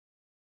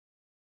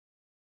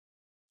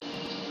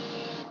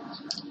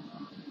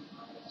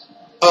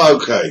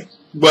Okay,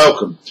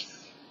 welcome.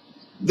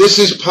 This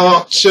is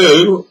part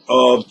 2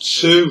 of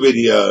 2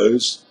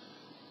 videos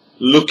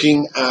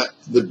looking at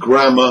the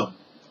grammar,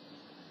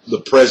 the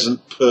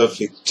present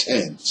perfect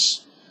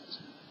tense.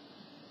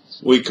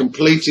 We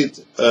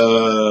completed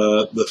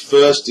the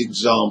first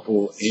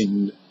example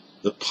in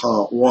the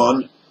part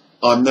 1.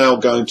 I'm now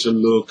going to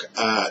look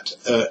at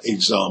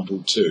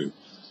example 2.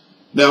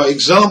 Now,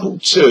 example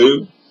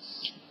 2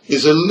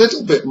 is a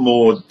little bit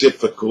more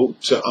difficult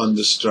to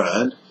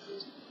understand,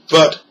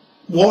 but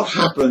what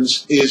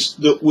happens is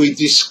that we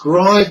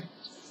describe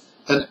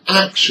an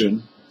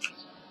action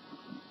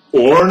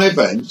or an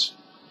event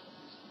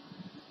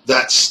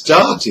that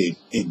started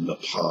in the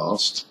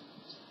past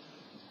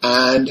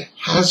and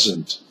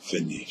hasn't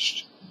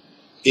finished.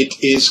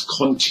 It is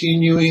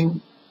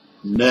continuing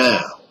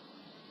now.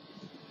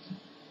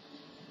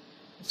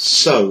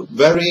 So,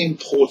 very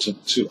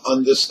important to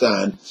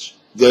understand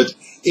that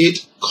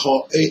it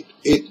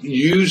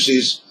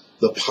uses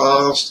the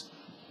past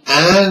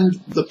and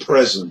the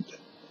present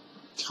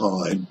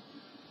time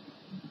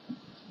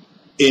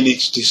in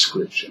its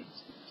description.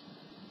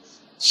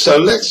 So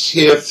let's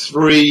hear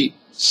 3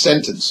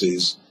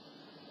 sentences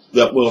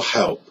that will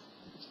help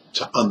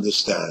to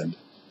understand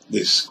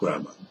this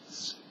grammar.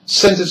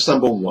 Sentence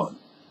number 1.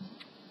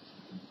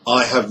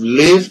 I have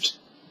lived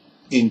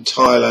in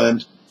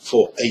Thailand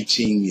for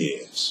 18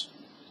 years.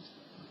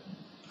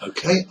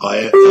 Okay, I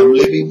am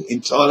living in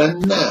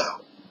Thailand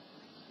now,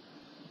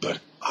 but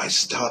I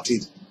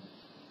started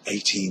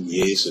 18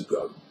 years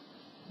ago.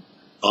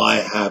 I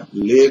have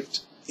lived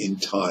in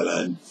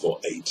Thailand for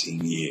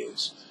 18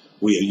 years.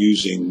 We are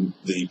using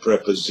the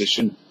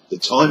preposition, the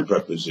time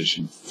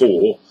preposition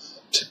for,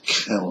 to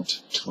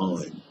count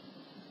time.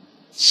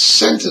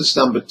 Sentence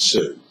number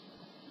 2.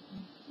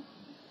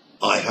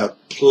 I have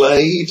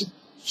played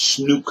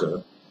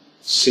snooker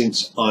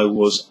since I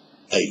was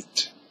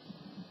 8.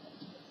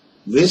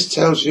 This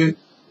tells you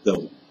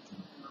that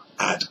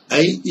at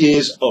 8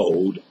 years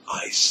old,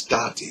 I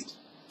started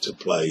to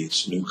play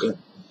snooker,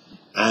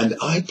 and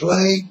I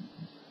play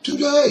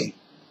today.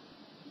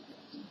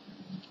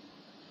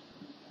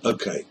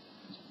 Okay.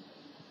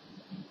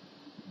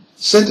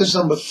 Sentence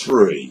number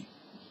 3.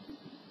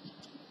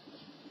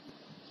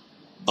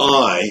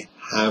 I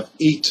have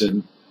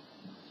eaten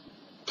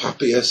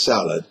papaya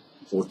salad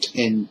for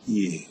 10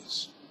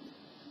 years.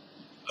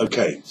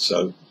 Okay,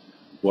 so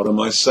what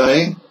am I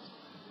saying?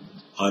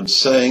 I'm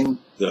saying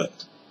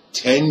that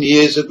 10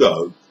 years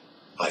ago,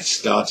 I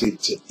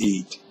started to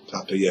eat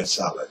papaya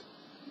salad.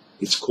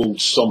 It's called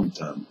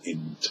somtam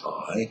in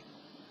Thai.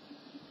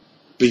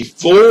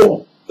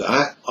 Before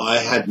that, I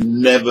had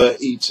never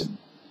eaten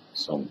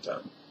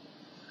somtam.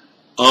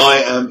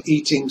 I am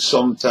eating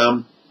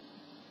somtam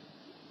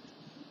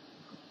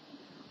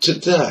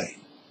today.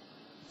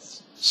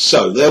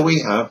 So there we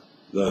have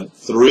the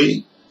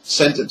 3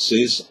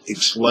 sentences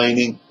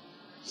explaining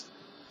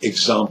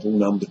example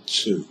number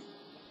 2.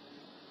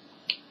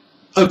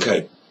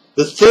 Okay,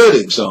 the third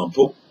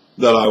example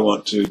that I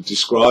want to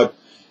describe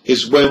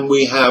is when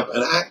we have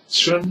an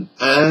action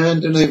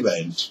and an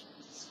event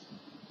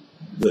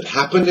that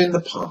happened in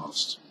the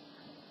past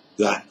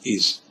that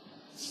is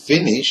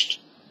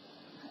finished,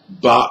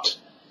 but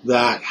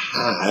that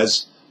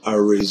has a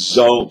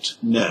result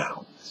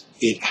now.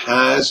 It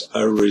has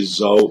a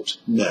result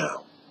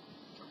now.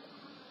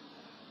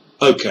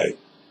 Okay,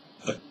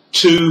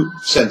 2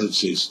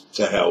 sentences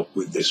to help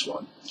with this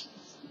one.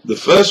 The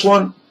first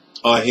one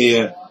I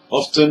hear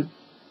often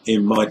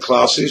in my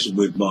classes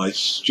with my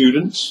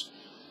students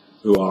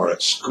who are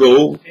at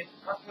school,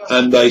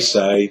 and they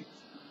say,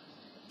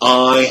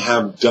 I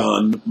have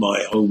done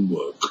my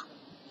homework.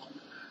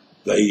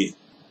 They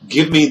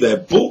give me their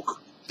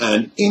book,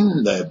 and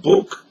in their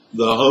book,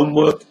 the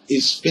homework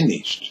is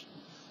finished.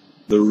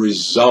 The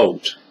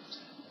result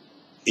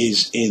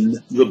is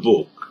in the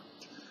book.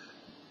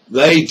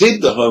 They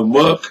did the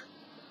homework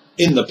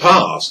in the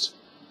past,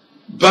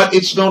 but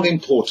it's not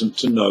important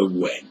to know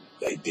when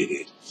they did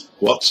it.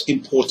 What's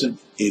important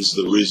is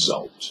the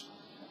result.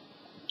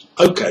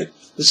 Okay,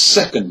 the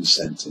second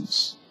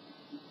sentence.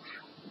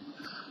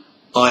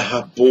 I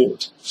have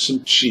bought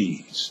some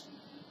cheese.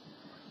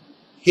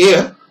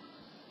 Here,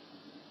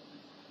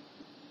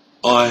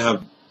 I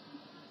have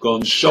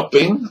gone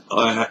shopping.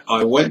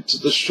 I went to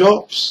the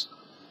shops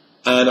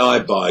and I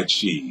buy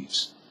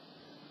cheese.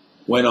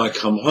 When I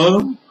come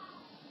home,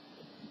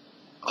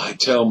 I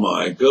tell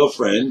my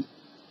girlfriend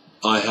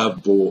I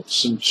have bought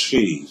some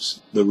cheese.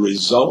 The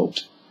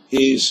result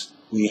is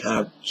we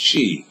have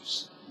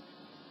cheese.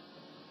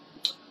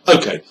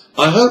 Okay,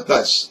 I hope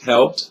that's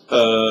helped.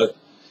 I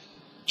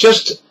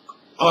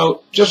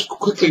just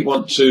quickly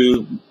want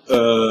to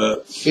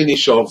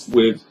finish off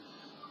with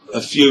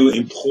a few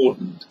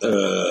important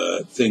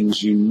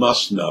things you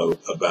must know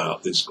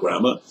about this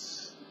grammar.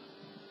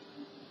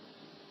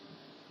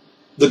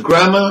 The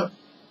grammar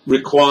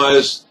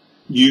requires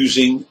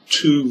using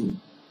 2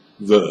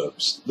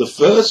 verbs. The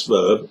first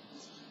verb,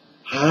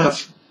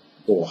 have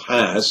or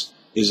has,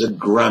 is a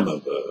grammar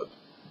verb.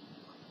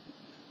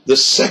 The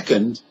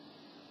second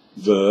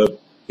verb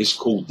is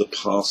called the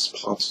past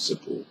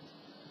participle,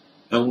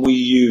 and we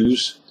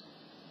use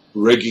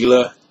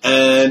regular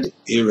and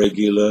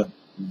irregular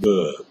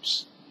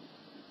verbs.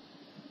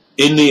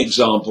 In the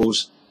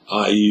examples,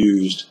 I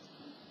used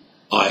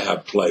I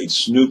have played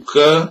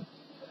snooker.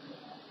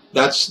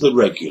 That's the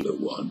regular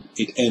one.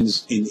 It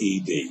ends in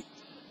ed.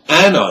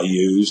 And I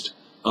used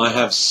I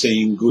have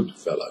seen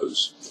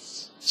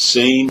Goodfellows.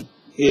 Seen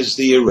is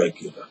the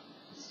irregular.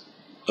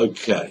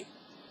 Okay.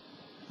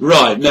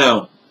 Right,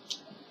 now,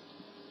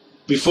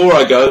 before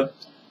I go,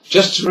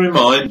 just to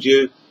remind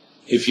you,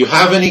 if you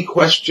have any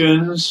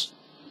questions,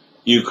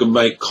 you can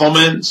make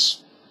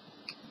comments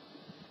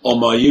on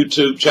my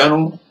YouTube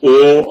channel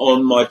or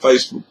on my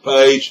Facebook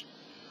page,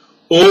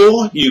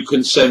 or you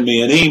can send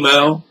me an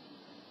email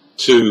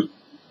to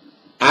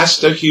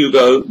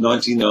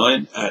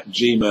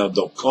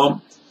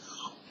asterhugo99@gmail.com,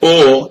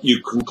 or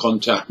you can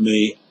contact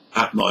me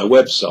at my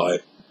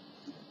website,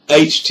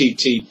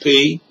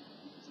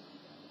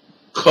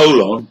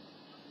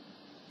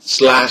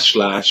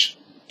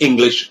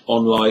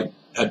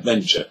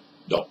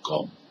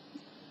 http://EnglishOnlineAdventure.com.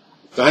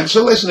 Thanks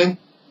for listening.